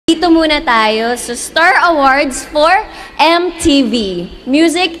dito muna tayo sa Star Awards for MTV,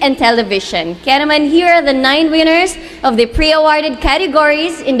 Music and Television. Kaya naman, here are the 9 winners of the pre-awarded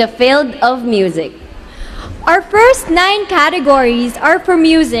categories in the field of music. Our first 9 categories are for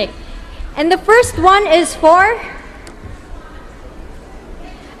music. And the first one is for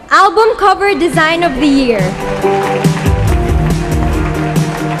Album Cover Design of the Year.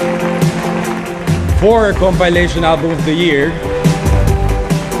 For Compilation Album of the Year.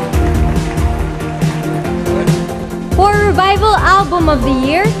 For Revival Album of the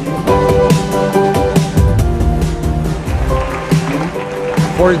Year.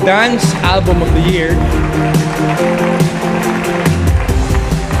 For Dance Album of the Year.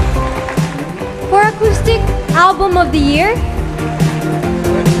 For Acoustic Album of the Year.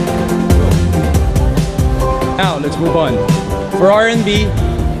 Now, let's move on. For R&B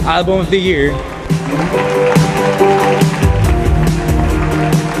Album of the Year.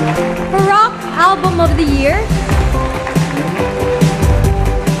 For Rock Album of the Year.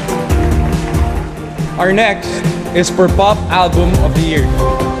 Our next is for Pop Album of the Year.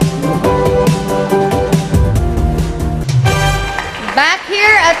 Back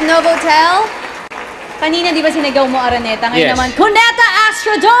here at Novotel. Kanina di ba sinigaw mo Araneta? Ngayon Yes. naman, Cuneta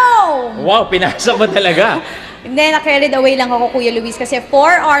Astrodome! Wow, pinasa mo talaga. Hindi, na-carried away lang ako, Kuya Luis, kasi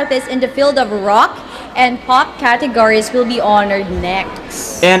 4 artists in the field of rock and pop categories will be honored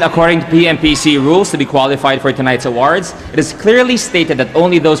next. And according to PMPC rules to be qualified for tonight's awards, it is clearly stated that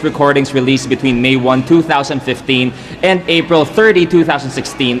only those recordings released between May 1, 2015 and April 30,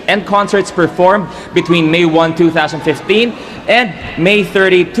 2016 and concerts performed between May 1, 2015 and May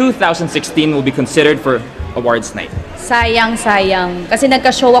 30, 2016 will be considered for awards night. Sayang. Kasi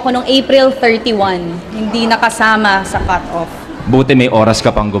nagka-show ako nung April 31. Hindi nakasama sa cut-off. Buti may oras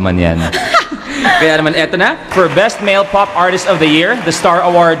ka pang gumanyan. Kaya naman eto na, for Best Male Pop Artist of the Year, the Star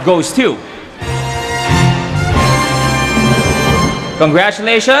Award goes to...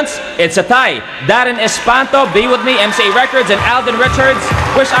 Congratulations, it's a tie. Darren Espanto, Be With Me, MCA Records, and Alden Richards,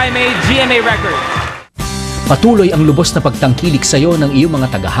 Wish I May, GMA Records. Patuloy ang lubos na pagtangkilik sa iyo ng iyong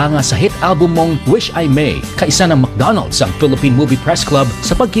mga tagahanga sa hit album mong Wish I May. Kaisa ng McDonald's ang Philippine Movie Press Club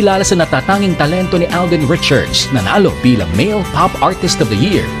sa pagkilala sa natatanging talento ni Alden Richards, nanalo bilang Male Pop Artist of the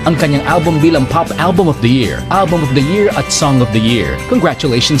Year. Ang kanyang album bilang Pop Album of the Year, Album of the Year at Song of the Year.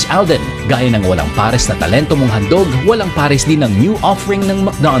 Congratulations, Alden! Gaya ng walang pares na talento mong handog, walang pares din ng new offering ng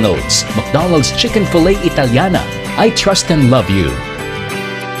McDonald's. McDonald's Chicken Filet Italiana. I trust and love you.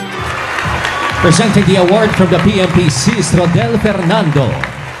 Presenting the award from the PMPC is Rodel Fernando.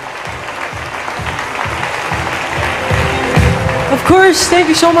 Of course, thank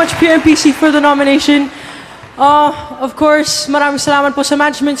you so much PMPC for the nomination. Of course, maraming salamat po sa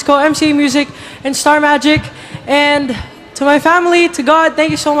managements ko, MCA Music and Star Magic. And to my family, to God, thank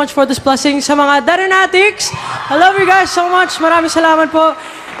you so much for this blessing. Sa mga Darenatics, I love you guys so much. Maraming salamat po.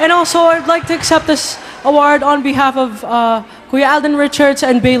 And also, I'd like to accept this award on behalf of Kuya Alden Richards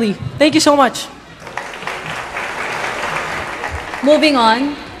and Bailey. Thank you so much. Moving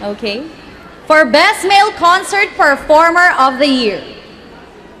on, okay. For Best Male Concert Performer of the Year,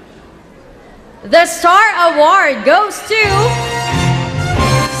 the Star Award goes to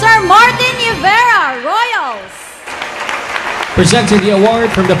Sir Martin Rivera, Royals. Presenting the award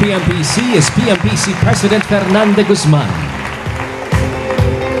from the PMPC is PMPC President Fernando Guzman.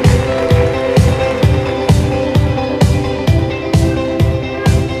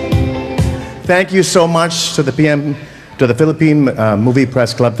 Thank you so much to the Philippine Movie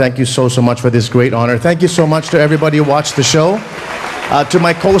Press Club. Thank you so much for this great honor. Thank you so much to everybody who watched the show. To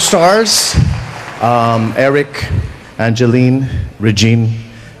my co-stars, Eric, Angeline, Regine,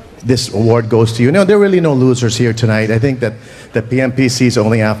 this award goes to you. No, there are really no losers here tonight. I think that the PMPC is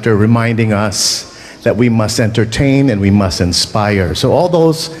only after reminding us that we must entertain and we must inspire. So all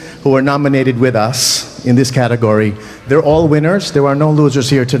those who are nominated with us in this category, they're all winners. There are no losers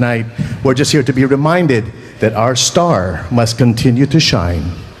here tonight. We're just here to be reminded that our star must continue to shine.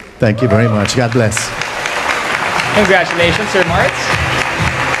 Thank you very much. God bless. Congratulations, Sir Martz.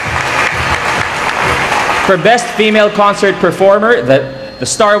 For Best Female Concert Performer, the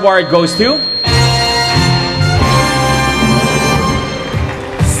Star Award goes to...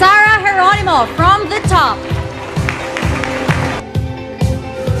 Sarah Geronimo from The Top.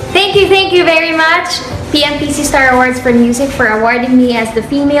 Thank you very much, PMPC Star Awards for Music, for awarding me as the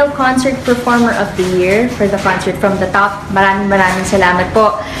Female Concert Performer of the Year for the concert from The Top. Maraming salamat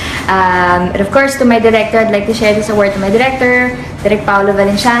po. And of course, to my director, I'd like to share this award to my director, Direk Paolo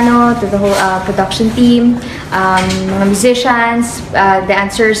Valenciano, to the whole production team, mga musicians,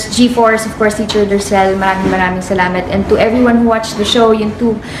 dancers, G-Force, of course, Teacher Durcel, maraming salamat. And to everyone who watched the show, yung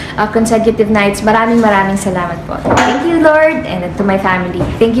 2 consecutive nights, maraming salamat po. Thank you, Lord, and to my family.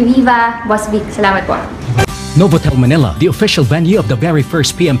 Thank you, Viva, Boss Vic, salamat po. Novotel Manila, the official venue of the very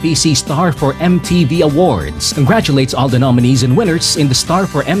first PMPC Star for MTV Awards, congratulates all the nominees and winners in the Star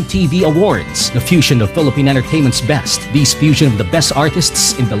for MTV Awards, the fusion of Philippine entertainment's best. These fusion of the best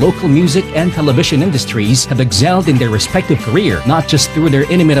artists in the local music and television industries have excelled in their respective career, not just through their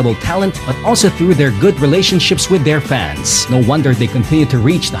inimitable talent, but also through their good relationships with their fans. No wonder they continue to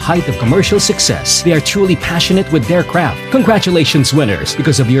reach the height of commercial success. They are truly passionate with their craft. Congratulations, winners!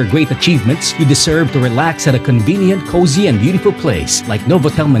 Because of your great achievements, you deserve to relax at a convenient, cozy, and beautiful place like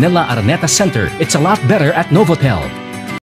Novotel Manila Araneta Center. It's a lot better at Novotel.